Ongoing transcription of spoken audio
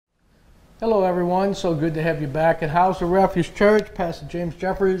Hello everyone, so good to have you back at House of Refuge Church. Pastor James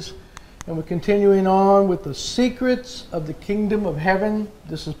Jeffries, and we're continuing on with the secrets of the kingdom of heaven.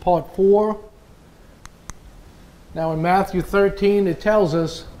 This is part 4. Now in Matthew 13 it tells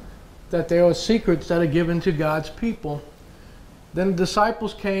us that there are secrets that are given to God's people. Then the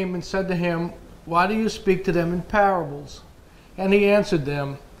disciples came and said to him, "Why do you speak to them in parables?" And he answered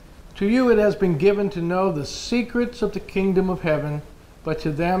them, "To you it has been given to know the secrets of the kingdom of heaven, but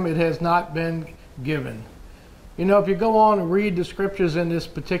to them it has not been given." You know, if you go on and read the scriptures in this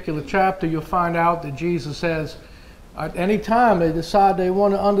particular chapter, you'll find out that Jesus says at any time they decide they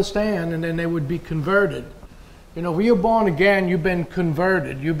want to understand, and then they would be converted. You know, when you're born again, you've been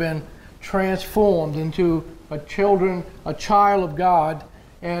converted. You've been transformed into a child of God,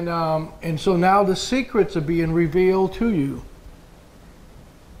 and so now the secrets are being revealed to you.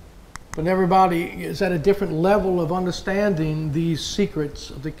 But everybody is at a different level of understanding these secrets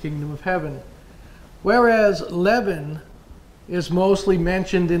of the kingdom of heaven. Whereas leaven is mostly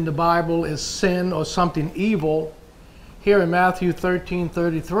mentioned in the Bible as sin or something evil, here in Matthew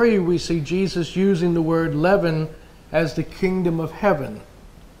 13:33 we see Jesus using the word leaven as the kingdom of heaven.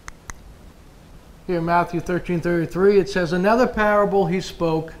 Here in Matthew 13:33 it says, "Another parable he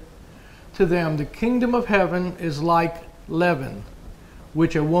spoke to them, the kingdom of heaven is like leaven,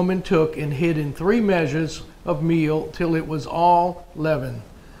 which a woman took and hid in 3 measures of meal till it was all leavened."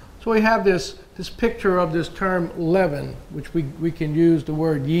 So we have this picture of this term leaven, which we can use the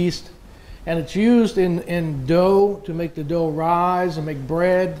word yeast, and it's used in dough to make the dough rise and make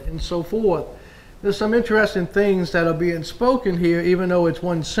bread and so forth. There's some interesting things that are being spoken here, even though it's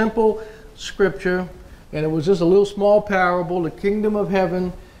one simple scripture and it was just a little small parable. The kingdom of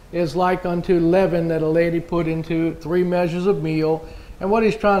heaven is like unto leaven that a lady put into 3 measures of meal. And what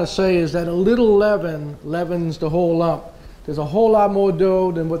he's trying to say is that a little leaven leavens the whole lump. There's a whole lot more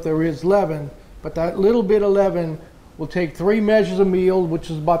dough than what there is leaven, but that little bit of leaven will take 3 measures of meal,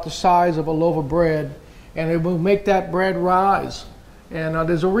 which is about the size of a loaf of bread, and it will make that bread rise. And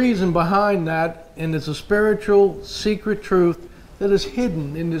there's a reason behind that, and it's a spiritual secret truth that is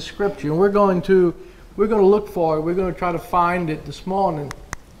hidden in this scripture. And we're going to look for it. We're going to try to find it this morning.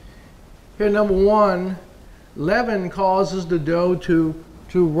 Here, number 1. Leaven causes the dough to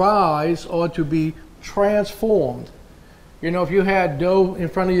rise or to be transformed. You know, if you had dough in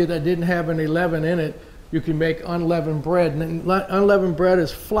front of you that didn't have any leaven in it, you can make unleavened bread. And unleavened bread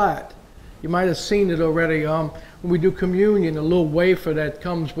is flat. You might have seen it already. When we do communion, a little wafer that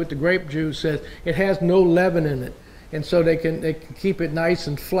comes with the grape juice says it has no leaven in it. And so they can keep it nice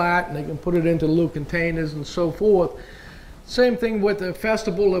and flat, and they can put it into little containers and so forth. Same thing with the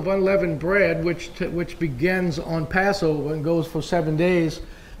festival of unleavened bread, which begins on Passover and goes for 7 days.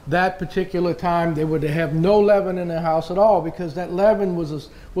 That particular time they would have no leaven in their house at all, because that leaven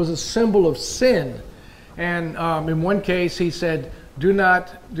was a symbol of sin. And in one case he said, do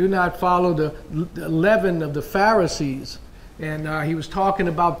not follow the leaven of the Pharisees. And he was talking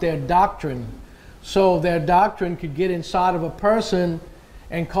about their doctrine. So their doctrine could get inside of a person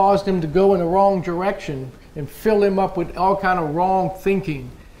and cause them to go in the wrong direction and fill them up with all kind of wrong thinking.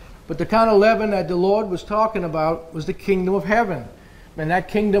 But the kind of leaven that the Lord was talking about was the kingdom of heaven. And that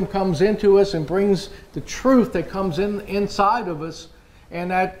kingdom comes into us and brings the truth that comes inside of us,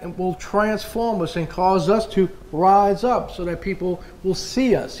 and that will transform us and cause us to rise up so that people will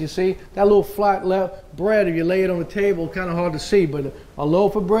see us. You see, that little flat bread, if you lay it on the table, kind of hard to see, but a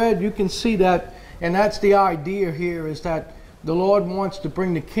loaf of bread, you can see that. And that's the idea here, is that the Lord wants to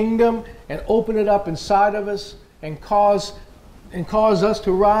bring the kingdom and open it up inside of us and cause us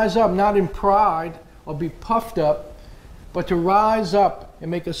to rise up, not in pride or be puffed up, but to rise up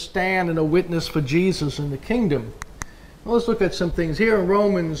and make a stand and a witness for Jesus in the kingdom. Well, let's look at some things. Here in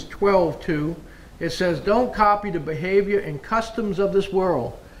Romans 12:2, it says, "Don't copy the behavior and customs of this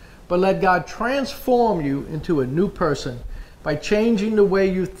world, but let God transform you into a new person by changing the way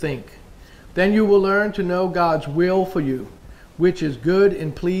you think. Then you will learn to know God's will for you, which is good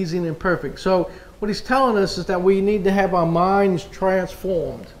and pleasing and perfect." So what he's telling us is that we need to have our minds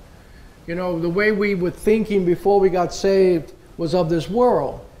transformed. You know, the way we were thinking before we got saved was of this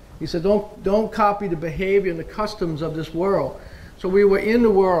world. He said, don't copy the behavior and the customs of this world. So we were in the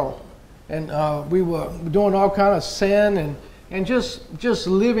world, and we were doing all kind of sin and just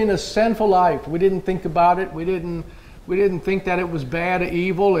living a sinful life. We didn't think about it. We didn't think that it was bad or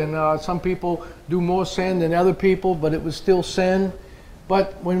evil, and some people do more sin than other people, but it was still sin.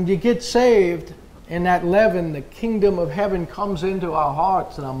 But when you get saved, and that leaven, the kingdom of heaven, comes into our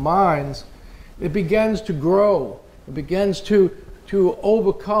hearts and our minds, it begins to grow. It begins to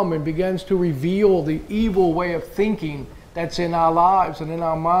overcome and begins to reveal the evil way of thinking that's in our lives and in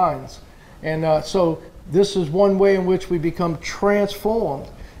our minds. And so this is one way in which we become transformed.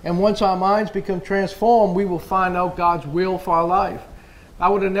 And once our minds become transformed, we will find out God's will for our life. I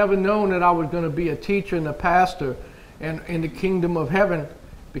would have never known that I was going to be a teacher and a pastor and in the kingdom of heaven,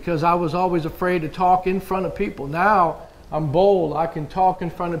 because I was always afraid to talk in front of people. Now I'm bold. I can talk in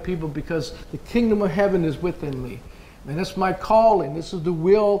front of people because the kingdom of heaven is within me. And that's my calling. This is the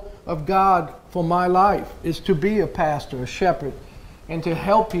will of God for my life, is to be a pastor, a shepherd, and to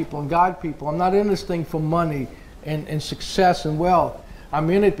help people and guide people. I'm not in this thing for money and success and wealth. I'm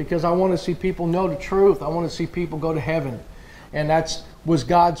in it because I want to see people know the truth. I want to see people go to heaven. And that was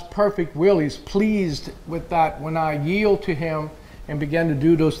God's perfect will. He's pleased with that when I yield to Him and began to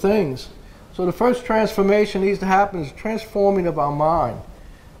do those things. So the first transformation needs to happen is transforming of our mind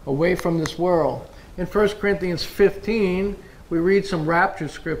away from this world. In 1 Corinthians 15, we read some rapture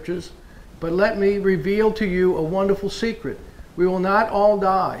scriptures. But let me reveal to you a wonderful secret. We will not all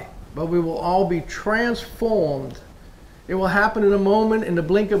die, but we will all be transformed. It will happen in a moment, in the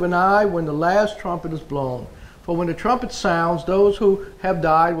blink of an eye, when the last trumpet is blown. For when the trumpet sounds, those who have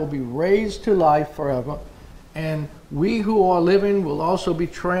died will be raised to life forever, and we who are living will also be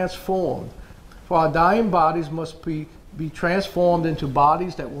transformed. For our dying bodies must be transformed into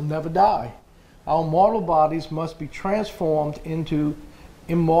bodies that will never die. Our mortal bodies must be transformed into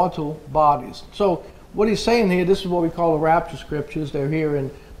immortal bodies. So what he's saying here, this is what we call the rapture scriptures. They're here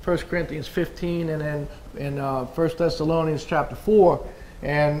in 1 Corinthians 15 and then in 1 Thessalonians chapter 4.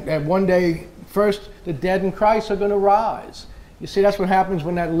 And one day, first, the dead in Christ are going to rise. You see, that's what happens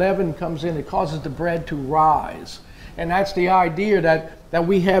when that leaven comes in. It causes the bread to rise. And that's the idea that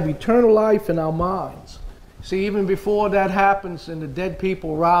we have eternal life in our minds. See, even before that happens and the dead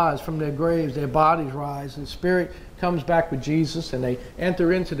people rise from their graves, their bodies rise, and the spirit comes back with Jesus, and they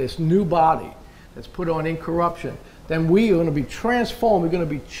enter into this new body that's put on incorruption, then we are going to be transformed. We're going to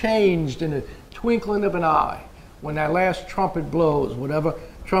be changed in the twinkling of an eye. When that last trumpet blows, whatever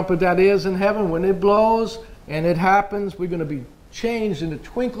trumpet that is in heaven, when it blows and it happens, we're going to be changed in the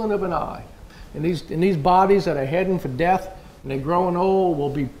twinkling of an eye. And these bodies that are heading for death and they're growing old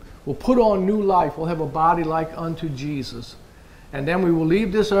will put on new life. We'll have a body like unto Jesus. And then we will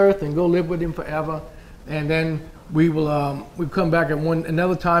leave this earth and go live with Him forever. And then we'll come back at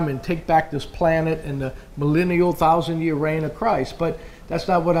another time and take back this planet in the millennial 1,000-year reign of Christ. But that's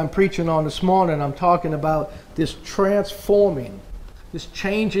not what I'm preaching on this morning. I'm talking about this transforming, this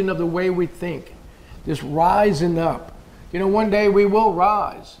changing of the way we think, this rising up. You know, one day we will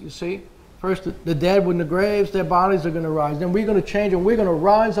rise, you see. First, the dead in the graves, their bodies are going to rise. Then we're going to change and we're going to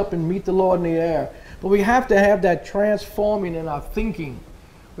rise up and meet the Lord in the air. But we have to have that transforming in our thinking.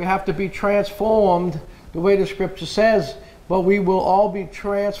 We have to be transformed the way the scripture says, but we will all be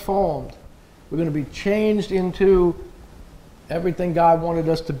transformed. We're going to be changed into everything God wanted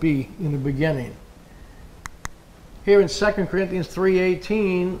us to be in the beginning. Here in 2 Corinthians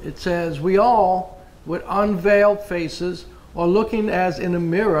 3:18, it says, we all, with unveiled faces, are looking as in a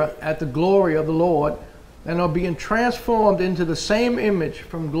mirror at the glory of the Lord, and are being transformed into the same image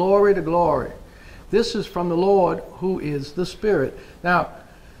from glory to glory. This is from the Lord, who is the Spirit. Now,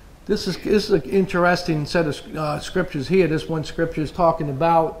 this is an interesting set of scriptures here. This one scripture is talking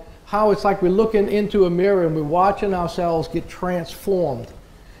about how it's like we're looking into a mirror and we're watching ourselves get transformed.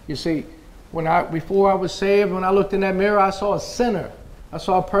 You see, before I was saved, when I looked in that mirror, I saw a sinner. I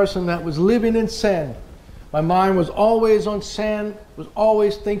saw a person that was living in sin. My mind was always on sin, was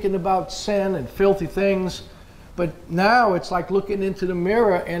always thinking about sin and filthy things. But now it's like looking into the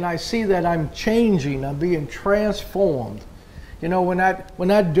mirror and I see that I'm changing, I'm being transformed. You know, when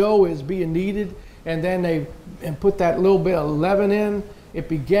that dough is being kneaded and then they put that little bit of leaven in, it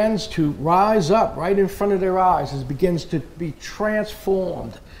begins to rise up right in front of their eyes. It begins to be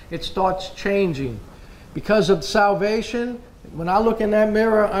transformed. It starts changing. Because of salvation, when I look in that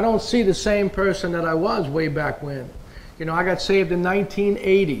mirror, I don't see the same person that I was way back when. You know, I got saved in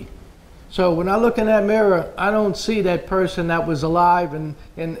 1980. So when I look in that mirror, I don't see that person that was alive in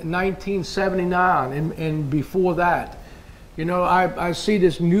 1979 and before that. You know, I see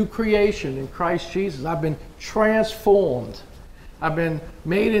this new creation in Christ Jesus. I've been transformed. I've been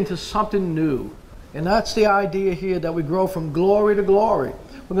made into something new. And that's the idea here, that we grow from glory to glory.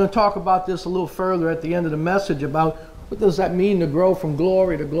 We're going to talk about this a little further at the end of the message about what does that mean to grow from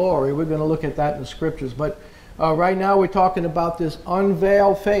glory to glory. We're going to look at that in the scriptures. But right now we're talking about this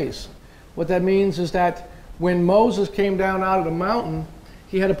unveiled face. What that means is that when Moses came down out of the mountain,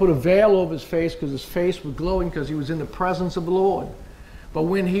 he had to put a veil over his face because his face was glowing because he was in the presence of the Lord. But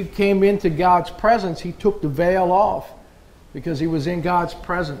when he came into God's presence, he took the veil off because he was in God's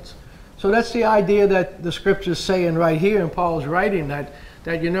presence. So that's the idea that the scripture's saying right here, and Paul's writing that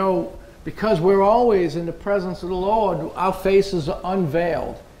you know, Because we're always in the presence of the Lord, our faces are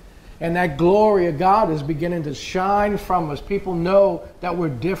unveiled. And that glory of God is beginning to shine from us. People know that we're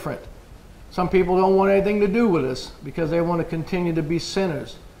different. Some people don't want anything to do with us because they want to continue to be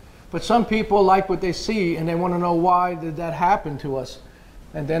sinners. But some people like what they see and they want to know why did that happen to us.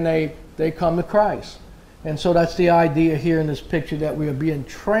 And then they come to Christ. And so that's the idea here in this picture, that we are being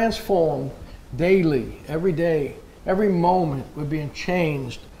transformed daily, every day, every moment. We're being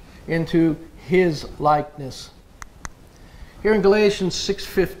changed into His likeness. Here in Galatians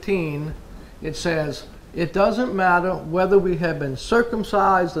 6:15, it says, it doesn't matter whether we have been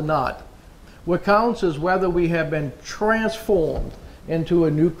circumcised or not. What counts is whether we have been transformed into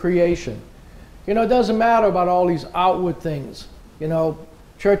a new creation. You know, it doesn't matter about all these outward things. You know,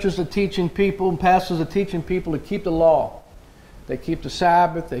 churches are teaching people, and pastors are teaching people to keep the law. They keep the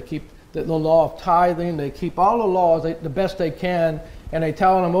Sabbath, they keep the law of tithing, they keep all the laws the best they can, and they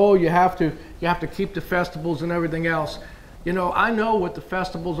tell them, oh, you have to keep the festivals and everything else. You know, I know what the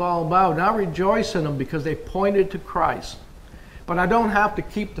festival's all about, and I rejoice in them because they pointed to Christ. But I don't have to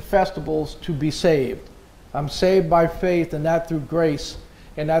keep the festivals to be saved. I'm saved by faith, and that through grace.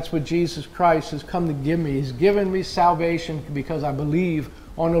 And that's what Jesus Christ has come to give me. He's given me salvation because I believe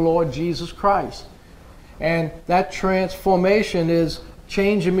on the Lord Jesus Christ. And that transformation is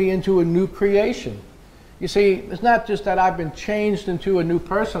changing me into a new creation. You see, it's not just that I've been changed into a new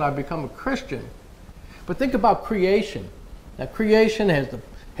person, I've become a Christian. But think about creation. Now, creation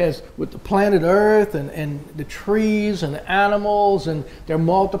has with the planet Earth and the trees and the animals, and they're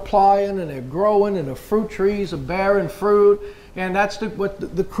multiplying and they're growing, and the fruit trees are bearing fruit. And that's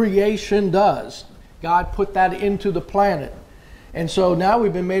what the creation does. God put that into the planet. And so now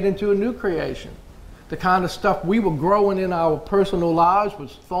we've been made into a new creation. The kind of stuff we were growing in our personal lives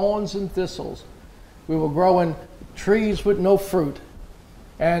was thorns and thistles. We were growing trees with no fruit.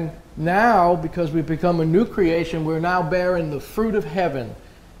 And now, because we've become a new creation, we're now bearing the fruit of heaven.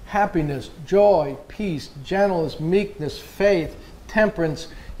 Happiness, joy, peace, gentleness, meekness, faith, temperance.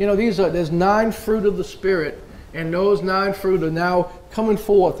 You know, there's 9 fruit of the Spirit. And those 9 fruit are now coming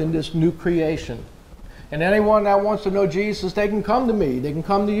forth in this new creation. And anyone that wants to know Jesus, they can come to me. They can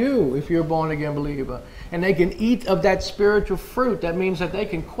come to you if you're a born-again believer. And they can eat of that spiritual fruit. That means that they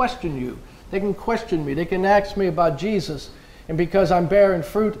can question you. They can question me. They can ask me about Jesus. And because I'm bearing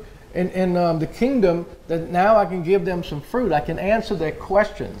fruit in the kingdom, that now I can give them some fruit. I can answer their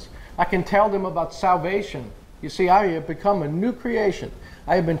questions. I can tell them about salvation. You see, I have become a new creation.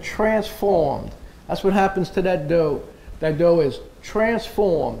 I have been transformed. That's what happens to that dough. That dough is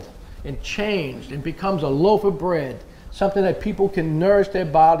transformed and changed and becomes a loaf of bread, something that people can nourish their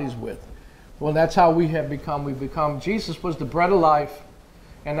bodies with. Well, that's how we have become. We've become, Jesus was the bread of life,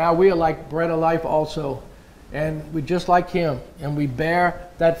 and now we are like bread of life also. And we're just like Him, and we bear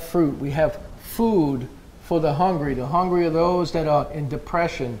that fruit. We have food for the hungry. The hungry are those that are in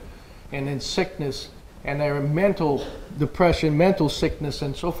depression and in sickness, and they're in mental depression, mental sickness,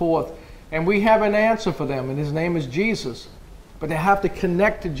 and so forth. And we have an answer for them, and His name is Jesus. But they have to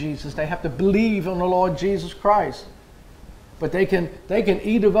connect to Jesus. They have to believe on the Lord Jesus Christ. But they can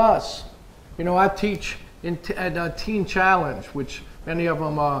eat of us. You know, I teach at a Teen Challenge, which many of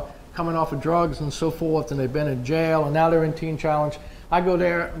them are coming off of drugs and so forth, and they've been in jail, and now they're in Teen Challenge. I go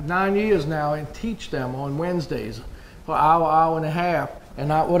there 9 years now and teach them on Wednesdays for an hour and a half. And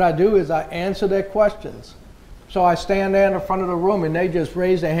what I do is I answer their questions. So I stand there in the front of the room, and they just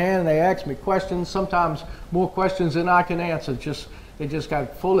raise their hand and they ask me questions, sometimes more questions than I can answer. They just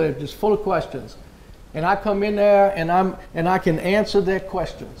got full of questions. And I come in there and I can answer their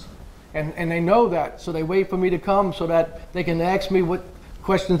questions. And they know that, so they wait for me to come so that they can ask me what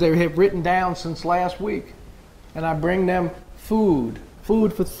questions they have written down since last week. And I bring them food for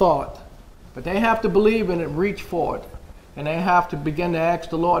thought. But they have to believe in it, reach for it. And they have to begin to ask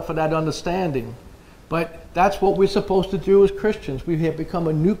the Lord for that understanding. But that's what we're supposed to do as Christians. We have become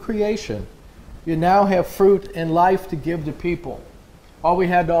a new creation. You now have fruit and life to give to people. All we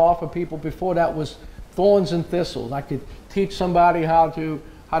had to offer people before that was thorns and thistles. I could teach somebody how to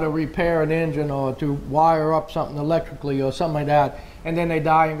repair an engine or to wire up something electrically or something like that, and then they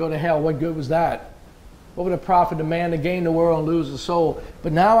die and go to hell. What good was that? What would it profit a man to gain the world and lose his soul?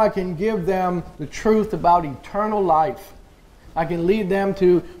 But now I can give them the truth about eternal life. I can lead them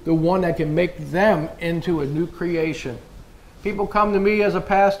to the one that can make them into a new creation. People come to me as a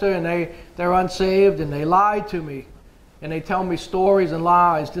pastor and they're unsaved and they lie to me. And they tell me stories and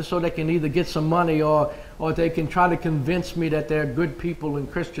lies just so they can either get some money or they can try to convince me that they're good people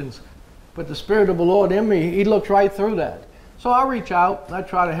and Christians. But the Spirit of the Lord in me, He looks right through that. So I reach out and I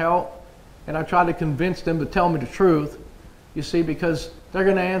try to help and I try to convince them to tell me the truth. You see, because they're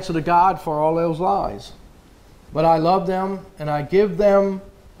going to answer to God for all those lies. But I love them, and I give them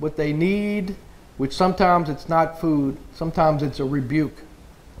what they need, which sometimes it's not food, sometimes it's a rebuke.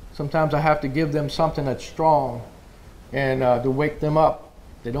 Sometimes I have to give them something that's strong and to wake them up.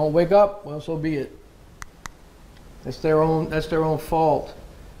 If they don't wake up, well, so be it. That's their own fault.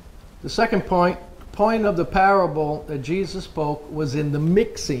 The second point of the parable that Jesus spoke was in the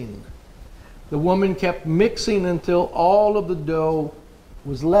mixing. The woman kept mixing until all of the dough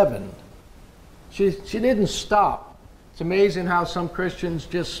was leavened. She didn't stop. It's amazing how some Christians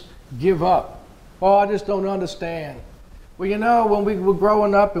just give up. Oh, I just don't understand. Well, you know, when we were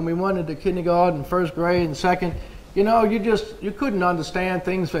growing up and we went into kindergarten, first grade, and second, you know, you couldn't understand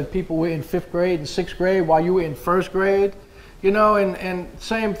things that people were in 5th grade and 6th grade while you were in 1st grade. You know, and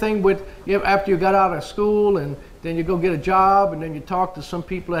same thing with after you got out of school and then you go get a job and then you talk to some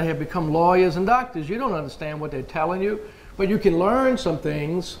people that have become lawyers and doctors. You don't understand what they're telling you, but you can learn some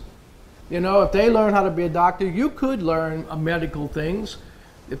things. You know, if they learn how to be a doctor, you could learn medical things.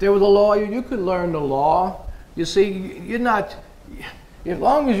 If there was a lawyer, you could learn the law. You see, you're not, as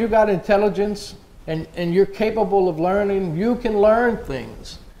long as you got intelligence and you're capable of learning, you can learn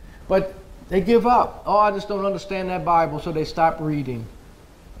things. But they give up. Oh, I just don't understand that Bible, so they stop reading.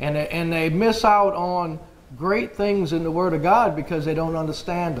 And they miss out on great things in the Word of God because they don't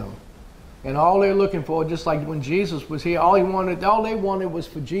understand them. And all they're looking for, just like when Jesus was here, all they wanted was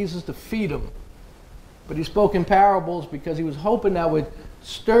for Jesus to feed them. But he spoke in parables because he was hoping that would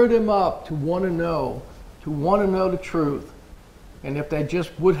stir them up to want to know the truth. And if they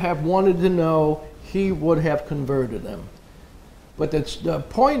just would have wanted to know, he would have converted them. But the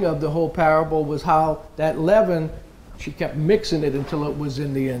point of the whole parable was how that leaven, she kept mixing it until it was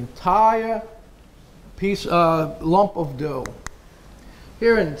in the entire lump of dough.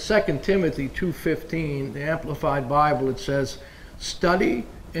 Here in 2 Timothy 2:15, the Amplified Bible, it says, "Study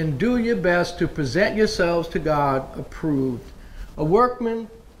and do your best to present yourselves to God approved, a workman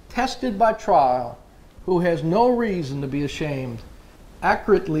tested by trial, who has no reason to be ashamed,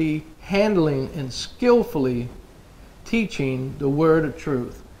 accurately handling and skillfully teaching the word of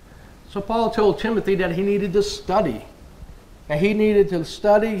truth." So Paul told Timothy that he needed to study. And he needed to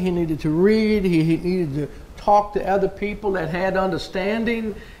study, he needed to read, he needed to talk to other people that had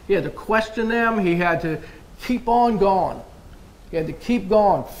understanding. He had to question them. He had to keep on going. He had to keep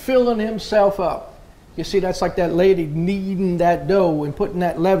going, filling himself up. You see, that's like that lady kneading that dough and putting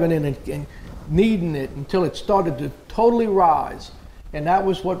that leaven in it and kneading it until it started to totally rise. And that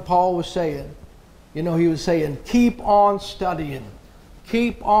was what Paul was saying. You know, he was saying, keep on studying.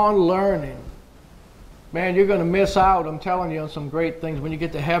 Keep on learning. Man, you're going to miss out, I'm telling you, on some great things. When you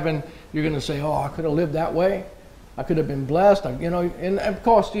get to heaven, you're going to say, oh, I could have lived that way. I could have been blessed. You know, and of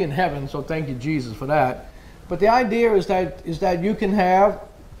course, you're in heaven, so thank you, Jesus, for that. But the idea is that you can have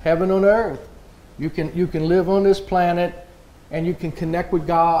heaven on earth. You can live on this planet, and you can connect with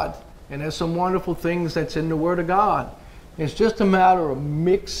God. And there's some wonderful things that's in the Word of God. It's just a matter of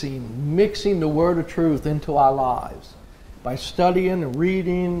mixing the Word of truth into our lives by studying and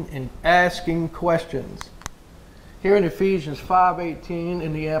reading and asking questions. Here in Ephesians 5:18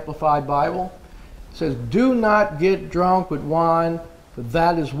 in the Amplified Bible, it says, "Do not get drunk with wine, for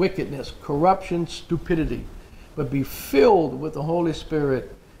that is wickedness, corruption, stupidity, but be filled with the Holy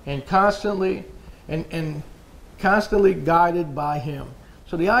Spirit and constantly guided by Him."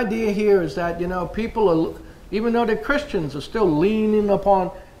 So the idea here is that, you know, people are, even though they're Christians, are still leaning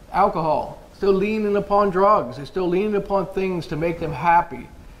upon alcohol, still leaning upon drugs, they're still leaning upon things to make them happy,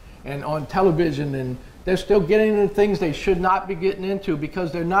 and on television, and they're still getting into things they should not be getting into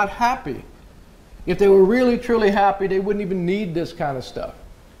because they're not happy. If they were really truly happy, they wouldn't even need this kind of stuff.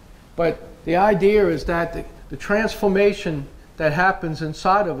 But the idea is that the transformation that happens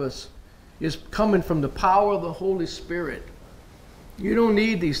inside of us is coming from the power of the Holy Spirit. You don't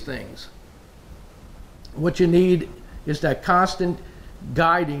need these things. What you need is that constant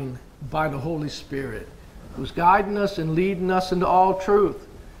guiding by the Holy Spirit, who's guiding us and leading us into all truth.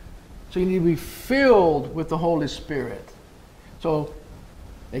 So you need to be filled with the Holy Spirit. So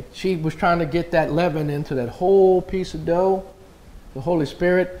she was trying to get that leaven into that whole piece of dough. The Holy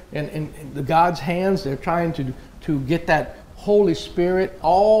Spirit and the God's hands, they're trying to get that Holy Spirit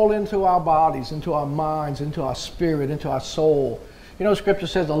all into our bodies, into our minds, into our spirit, into our soul. You know, Scripture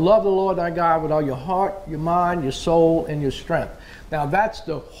says to love the Lord thy God with all your heart, your mind, your soul, and your strength. Now that's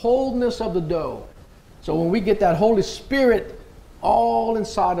the wholeness of the dough. So when we get that Holy Spirit all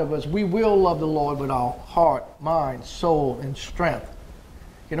inside of us, we will love the Lord with our heart, mind, soul, and strength.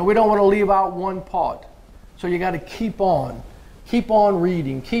 You know, we don't want to leave out one part. So you got to keep on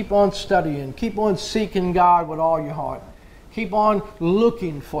reading, keep on studying, keep on seeking God with all your heart. Keep on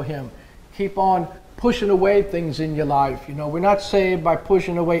looking for him. Keep on pushing away things in your life. You know, we're not saved by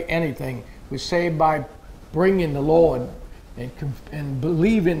pushing away anything. We're saved by bringing the Lord and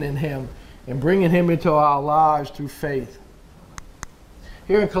believing in him and bringing him into our lives through faith.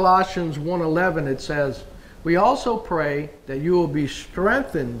 Here in Colossians 1:11 it says, "We also pray that you will be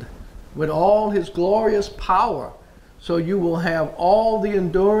strengthened with all his glorious power, so you will have all the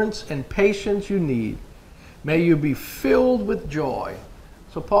endurance and patience you need. May you be filled with joy."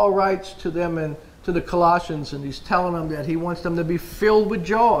 So Paul writes to them and to the Colossians, and he's telling them that he wants them to be filled with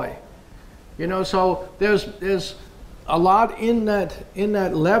joy. You know, so there's a lot in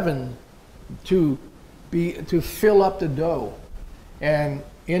that leaven to fill up the dough. And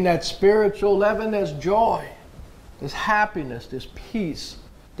in that spiritual leaven, there's joy, there's happiness, there's peace,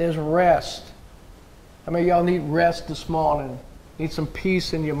 there's rest. I mean, y'all need rest this morning. Need some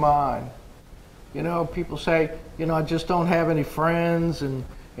peace in your mind. You know, people say, you know, I just don't have any friends, and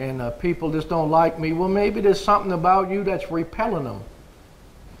people just don't like me. Well, maybe there's something about you that's repelling them.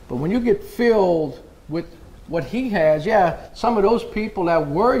 But when you get filled with what he has, yeah, some of those people that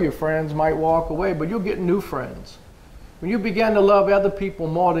were your friends might walk away, but you'll get new friends. When you begin to love other people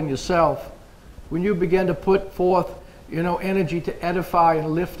more than yourself, when you begin to put forth, you know, energy to edify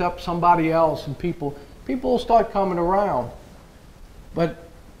and lift up somebody else, and people will start coming around. But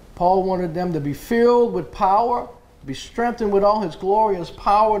Paul wanted them to be filled with power, to be strengthened with all his glorious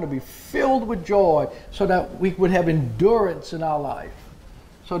power, to be filled with joy, so that we would have endurance in our life,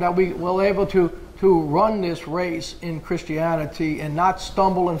 so that we were able to run this race in Christianity and not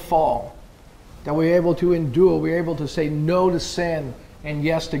stumble and fall, that we're able to endure, we're able to say no to sin and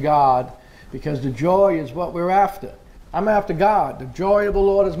yes to God, because the joy is what we're after. I'm after God. The joy of the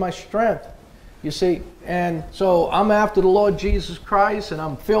Lord is my strength. You see, and so I'm after the Lord Jesus Christ, and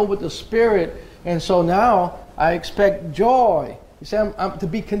I'm filled with the Spirit, and so now I expect joy. You see, I'm to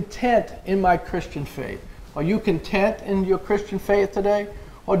be content in my Christian faith. Are you content in your Christian faith today?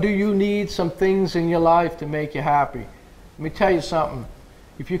 Or do you need some things in your life to make you happy? Let me tell you something.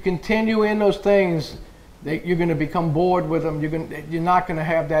 If you continue in those things, you're going to become bored with them. You're not going to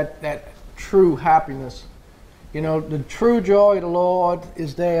have that true happiness. You know, the true joy of the Lord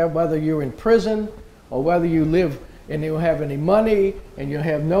is there whether you're in prison or whether you live and you don't have any money and you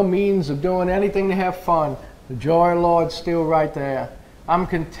have no means of doing anything to have fun. The joy of the Lord's still right there. I'm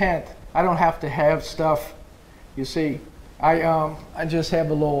content. I don't have to have stuff. You see, I just have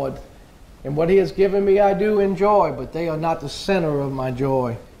the Lord. And what he has given me I do enjoy, but they are not the center of my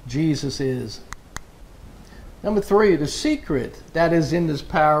joy. Jesus is. Number 3, the secret that is in this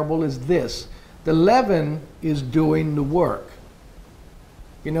parable is this. The leaven is doing the work.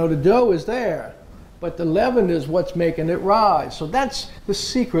 You know, the dough is there, but the leaven is what's making it rise. So that's the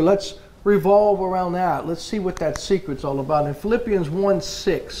secret. Let's revolve around that. Let's see what that secret's all about. In Philippians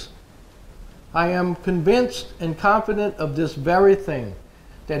 1:6, I am convinced and confident of this very thing,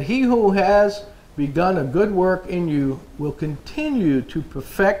 that he who has begun a good work in you will continue to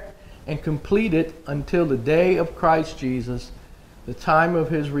perfect and complete it until the day of Christ Jesus, the time of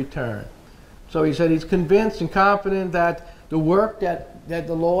his return. So he said he's convinced and confident that the work that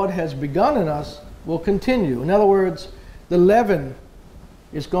the Lord has begun in us will continue. In other words, the leaven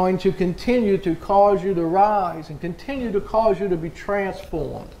is going to continue to cause you to rise and continue to cause you to be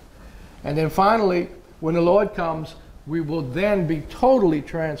transformed. And then finally, when the Lord comes, we will then be totally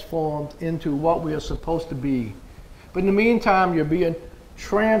transformed into what we are supposed to be. But in the meantime, you're being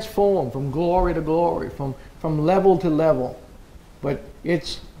transformed from glory to glory, from level to level. But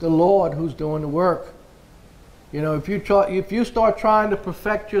it's the Lord who's doing the work. You know, if you start trying to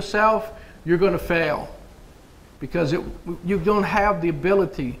perfect yourself, you're going to fail, because you don't have the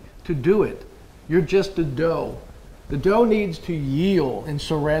ability to do it. You're just the dough. The dough needs to yield and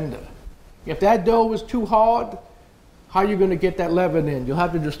surrender. If that dough was too hard, how are you going to get that leaven in? You'll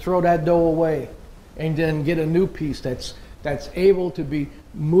have to just throw that dough away and then get a new piece that's able to be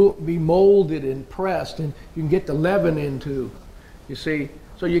molded and pressed, and you can get the leaven into. You see,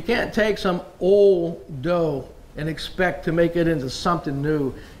 so you can't take some old dough and expect to make it into something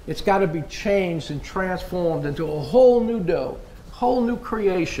new. It's got to be changed and transformed into a whole new dough, whole new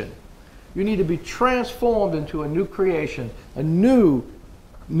creation. You need to be transformed into a new creation, a new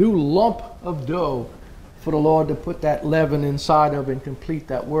lump of dough for the Lord to put that leaven inside of and complete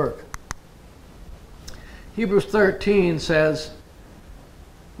that work. Hebrews 13 says,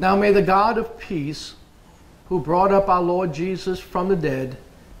 "Now may the God of peace, who brought up our Lord Jesus from the dead,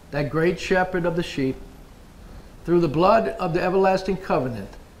 that great shepherd of the sheep, through the blood of the everlasting covenant,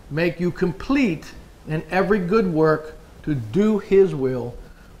 make you complete in every good work to do his will,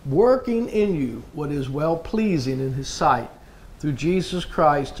 working in you what is well pleasing in his sight, through Jesus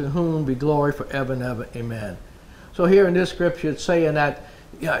Christ, to whom be glory forever and ever. Amen. So here in this scripture, it's saying that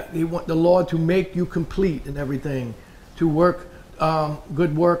He want the Lord to make you complete in everything, to work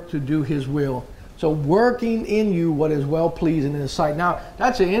good work, to do His will. So working in you what is well pleasing in His sight. Now,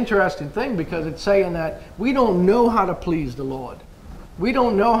 that's an interesting thing, because it's saying that we don't know how to please the Lord. We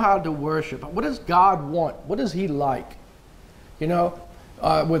don't know how to worship. What does God want? What does He like? You know,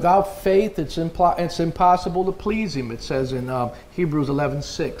 without faith, it's impossible to please Him, it says in Hebrews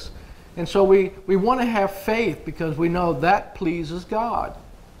 11:6. And so we want to have faith, because we know that pleases God.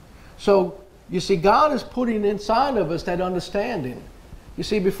 So, you see, God is putting inside of us that understanding. You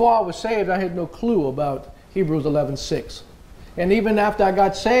see, before I was saved, I had no clue about Hebrews 11:6. And even after I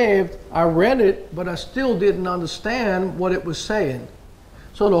got saved, I read it, but I still didn't understand what it was saying.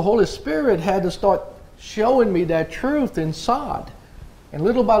 So the Holy Spirit had to start showing me that truth inside. And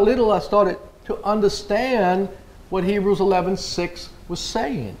little by little, I started to understand what Hebrews 11:6 was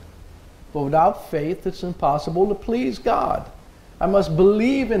saying. But without faith, it's impossible to please God. I must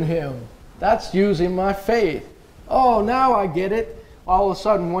believe in Him. That's using my faith. Oh, now I get it. All of a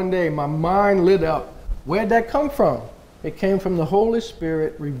sudden, one day, my mind lit up. Where'd that come from? It came from the Holy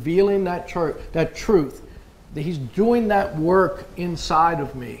Spirit revealing that truth. That He's doing that work inside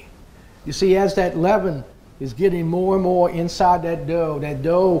of me. You see, as that leaven is getting more and more inside that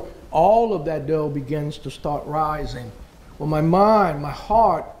dough, all of that dough begins to start rising. Well, my mind, my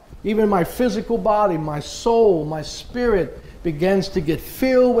heart, even my physical body, my soul, my spirit begins to get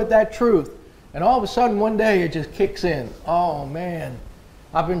filled with that truth. And all of a sudden, one day, it just kicks in. Oh, man,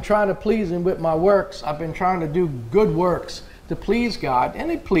 I've been trying to please Him with my works. I've been trying to do good works to please God, and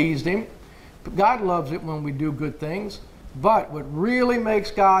it pleased Him. God loves it when we do good things. But what really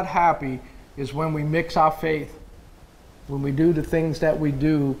makes God happy is when we mix our faith, when we do the things that we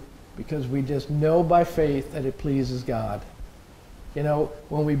do because we just know by faith that it pleases God. You know,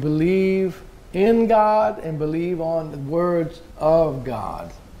 when we believe in God and believe on the words of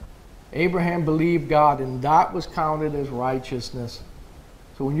God. Abraham believed God, and that was counted as righteousness.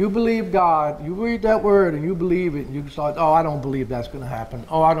 So when you believe God, you read that word and you believe it, and you start, oh, I don't believe that's going to happen.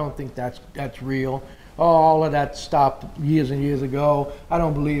 Oh, I don't think that's real. Oh, all of that stopped years and years ago. I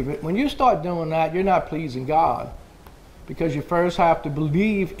don't believe it. When you start doing that, you're not pleasing God, because you first have to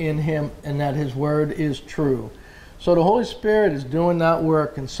believe in Him and that His word is true. So the Holy Spirit is doing that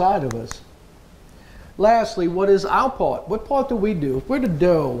work inside of us. Lastly, what is our part? What part do we do? If we're the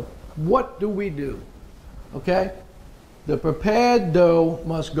dough, what do we do? Okay? The prepared dough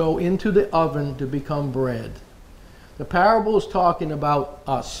must go into the oven to become bread. The parable is talking about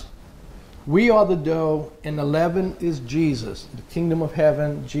us. We are the dough, and the leaven is Jesus, the kingdom of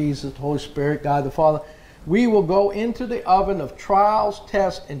heaven, Jesus, the Holy Spirit, God the Father. We will go into the oven of trials,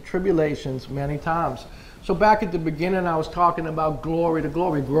 tests, and tribulations many times. So back at the beginning, I was talking about glory to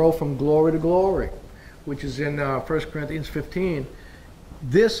glory, grow from glory to glory, which is in 1 Corinthians 15.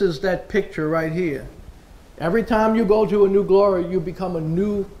 This is that picture right here. Every time you go to a new glory, you become a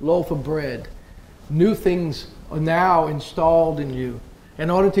new loaf of bread. New things are now installed in you. In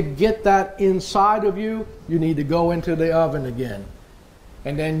order to get that inside of you, you need to go into the oven again.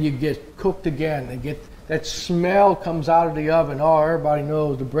 And then you get cooked again. And get that smell comes out of the oven. Oh, everybody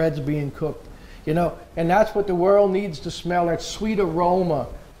knows the bread's being cooked. You know, and that's what the world needs to smell, that sweet aroma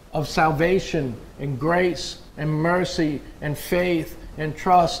of salvation and grace and mercy and faith and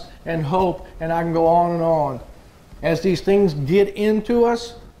trust and hope, and I can go on and on. As these things get into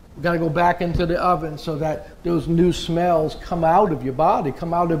us, we've got to go back into the oven so that those new smells come out of your body,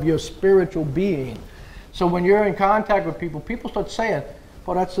 come out of your spiritual being. So when you're in contact with people, people start saying,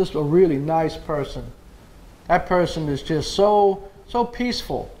 "Oh, that's just a really nice person. That person is just so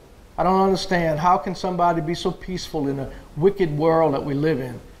peaceful. I don't understand. How can somebody be so peaceful in a wicked world that we live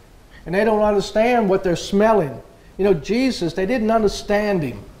in?" And they don't understand what they're smelling. You know, Jesus, they didn't understand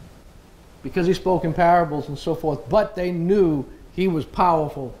Him because He spoke in parables and so forth, but they knew He was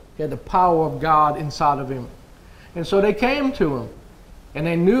powerful. He had the power of God inside of Him. And so they came to Him, and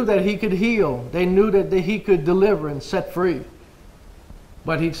they knew that He could heal. They knew that He could deliver and set free.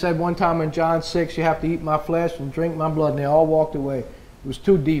 But He said one time in John 6, "You have to eat my flesh and drink my blood," and they all walked away. It was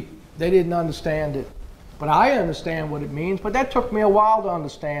too deep. They didn't understand it. But I understand what it means, but that took me a while to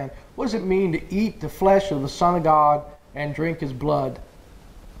understand. What does it mean to eat the flesh of the Son of God and drink His blood?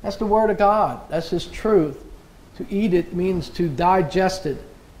 That's the Word of God. That's His truth. To eat it means to digest it,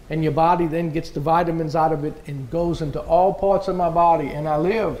 and your body then gets the vitamins out of it and goes into all parts of my body, and I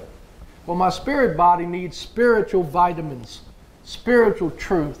live. Well, my spirit body needs spiritual vitamins, spiritual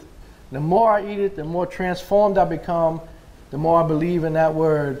truth. The more I eat it, the more transformed I become, the more I believe in that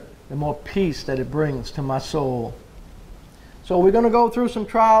Word, the more peace that it brings to my soul. So So we're going to go through some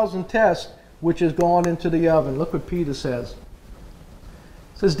trials and tests, which is going into the oven. Look what Peter says.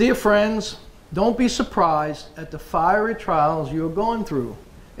 It says, "Dear friends, don't be surprised at the fiery trials you are going through,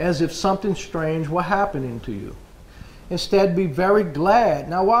 as if something strange were happening to you. Instead, be very glad."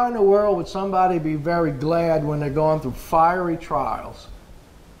 Now, why in the world would somebody be very glad when they're going through fiery trials?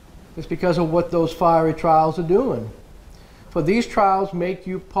 It's because of what those fiery trials are doing. "For these trials make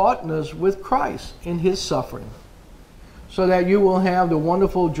you partners with Christ in his suffering, so that you will have the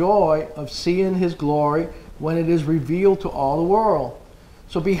wonderful joy of seeing his glory when it is revealed to all the world.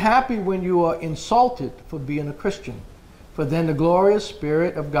 So be happy when you are insulted for being a Christian, for then the glorious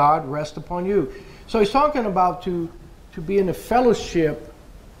Spirit of God rests upon you." So he's talking about to be in the fellowship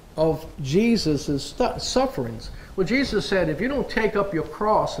of Jesus' sufferings. Well, Jesus said, if you don't take up your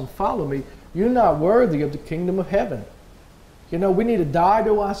cross and follow me, you're not worthy of the kingdom of heaven. You know, we need to die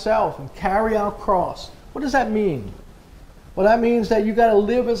to ourselves and carry our cross. What does that mean? Well, that means that you got to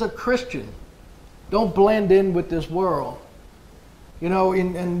live as a Christian. Don't blend in with this world. You know,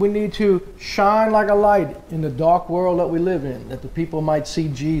 and we need to shine like a light in the dark world that we live in, that the people might see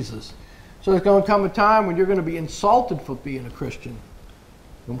Jesus. So there's going to come a time when you're going to be insulted for being a Christian.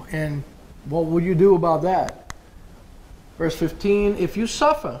 And what will you do about that? Verse 15, "If you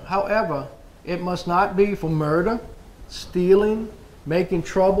suffer, however, it must not be for murder, stealing, making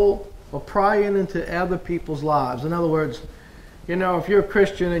trouble, or prying into other people's lives." In other words, you know, if you're a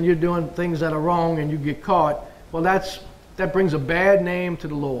Christian and you're doing things that are wrong and you get caught, well, that brings a bad name to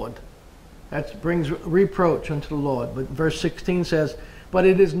the Lord. That brings reproach unto the Lord. But verse 16 says, "But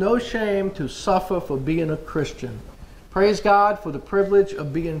it is no shame to suffer for being a Christian. Praise God for the privilege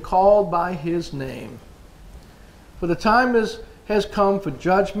of being called by his name. For the time has come for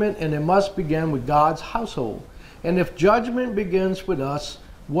judgment, and it must begin with God's household. And if judgment begins with us,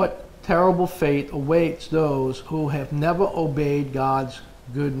 what terrible fate awaits those who have never obeyed God's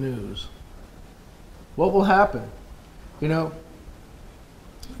good news?" What will happen? You know,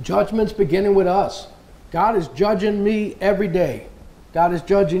 judgment's beginning with us. God is judging me every day. God is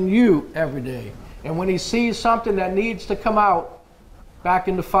judging you every day. And when he sees something that needs to come out, back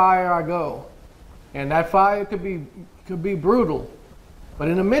in the fire I go. And that fire could be brutal. But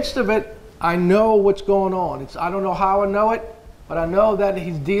in the midst of it, I know what's going on. I don't know how I know it, but I know that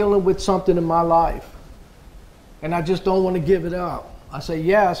he's dealing with something in my life. And I just don't want to give it up. I say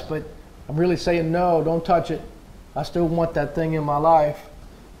yes, but I'm really saying no, don't touch it. I still want that thing in my life.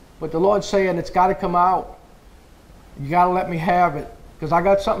 But the Lord's saying it's got to come out. You got to let me have it, because I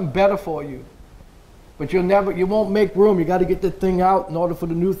got something better for you. But you won't make room. You got to get the thing out in order for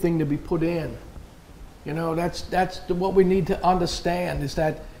the new thing to be put in. You know, that's what we need to understand, is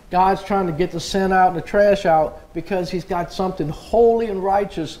that God's trying to get the sin out and the trash out because he's got something holy and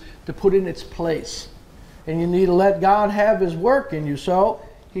righteous to put in its place. And you need to let God have his work in you. So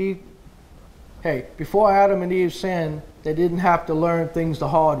before Adam and Eve sinned, they didn't have to learn things the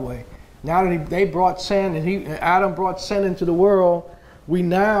hard way. Now that they brought sin, and Adam brought sin into the world, we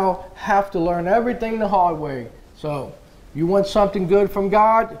now have to learn everything the hard way. So, you want something good from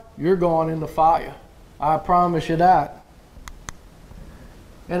God, you're going in the fire. I promise you that.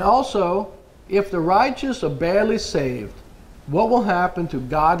 And also, if the righteous are barely saved, what will happen to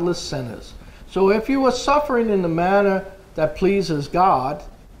godless sinners? So if you are suffering in the manner that pleases God,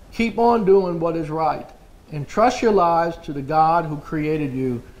 keep on doing what is right, and trust your lives to the God who created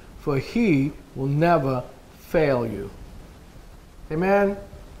you, for he will never fail you. Amen.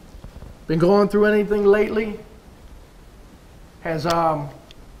 Been going through anything lately? Has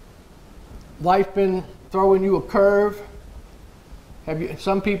life been throwing you a curve?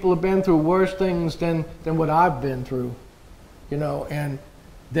 Some people have been through worse things than what I've been through, you know, and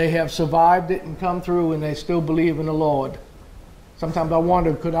they have survived it and come through, and they still believe in the Lord. Sometimes I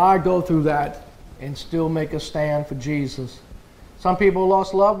wonder, could I go through that and still make a stand for Jesus? Some people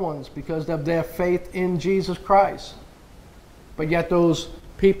lost loved ones because of their faith in Jesus Christ. But yet those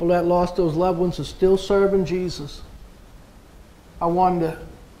people that lost those loved ones are still serving Jesus. I wonder,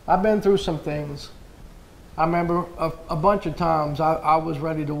 I've been through some things. I remember a bunch of times I was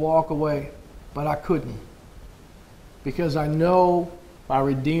ready to walk away, but I couldn't. Because I know my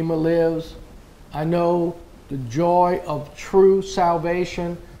Redeemer lives. I know the joy of true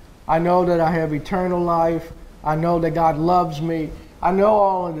salvation. I know that I have eternal life. I know that God loves me. I know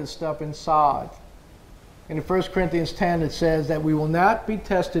all of this stuff inside. And in 1 Corinthians 10 it says that we will not be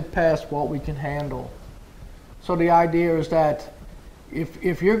tested past what we can handle. So the idea is that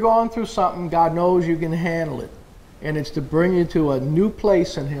if you're going through something, God knows you can handle it. And it's to bring you to a new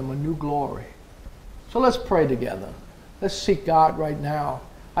place in him, a new glory. So let's pray together. Let's seek God right now.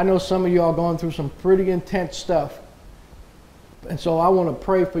 I know some of you are going through some pretty intense stuff. And so I want to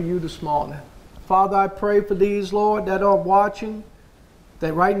pray for you this morning. Father, I pray for these, Lord, that are watching,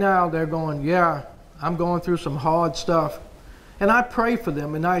 that right now they're going, yeah, I'm going through some hard stuff. And I pray for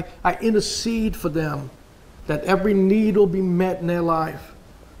them, and I intercede for them, that every need will be met in their life.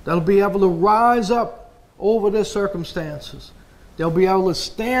 They'll be able to rise up over their circumstances. They'll be able to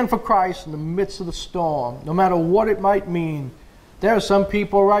stand for Christ in the midst of the storm, no matter what it might mean. There are some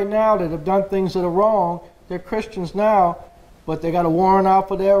people right now that have done things that are wrong. They're Christians now, but they got a warrant out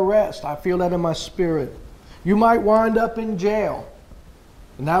for their arrest. I feel that in my spirit. You might wind up in jail,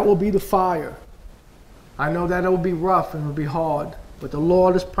 and that will be the fire. I know that it will be rough and it will be hard, but the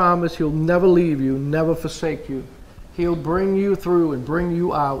Lord has promised He'll never leave you, never forsake you. He'll bring you through and bring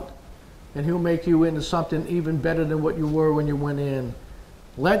you out, and He'll make you into something even better than what you were when you went in.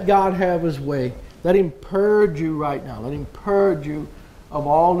 Let God have His way. Let Him purge you right now. Let Him purge you of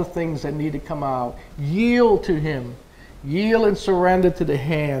all the things that need to come out. Yield to Him. Yield and surrender to the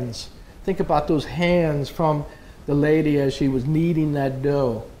hands. Think about those hands from the lady as she was kneading that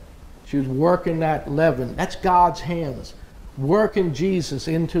dough. She was working that leaven. That's God's hands, working Jesus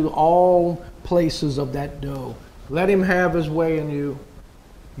into all places of that dough. Let Him have His way in you.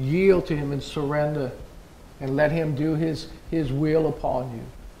 Yield to Him and surrender, and let Him do His will upon you.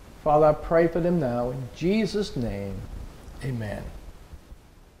 Father, I pray for them now. In Jesus' name, amen.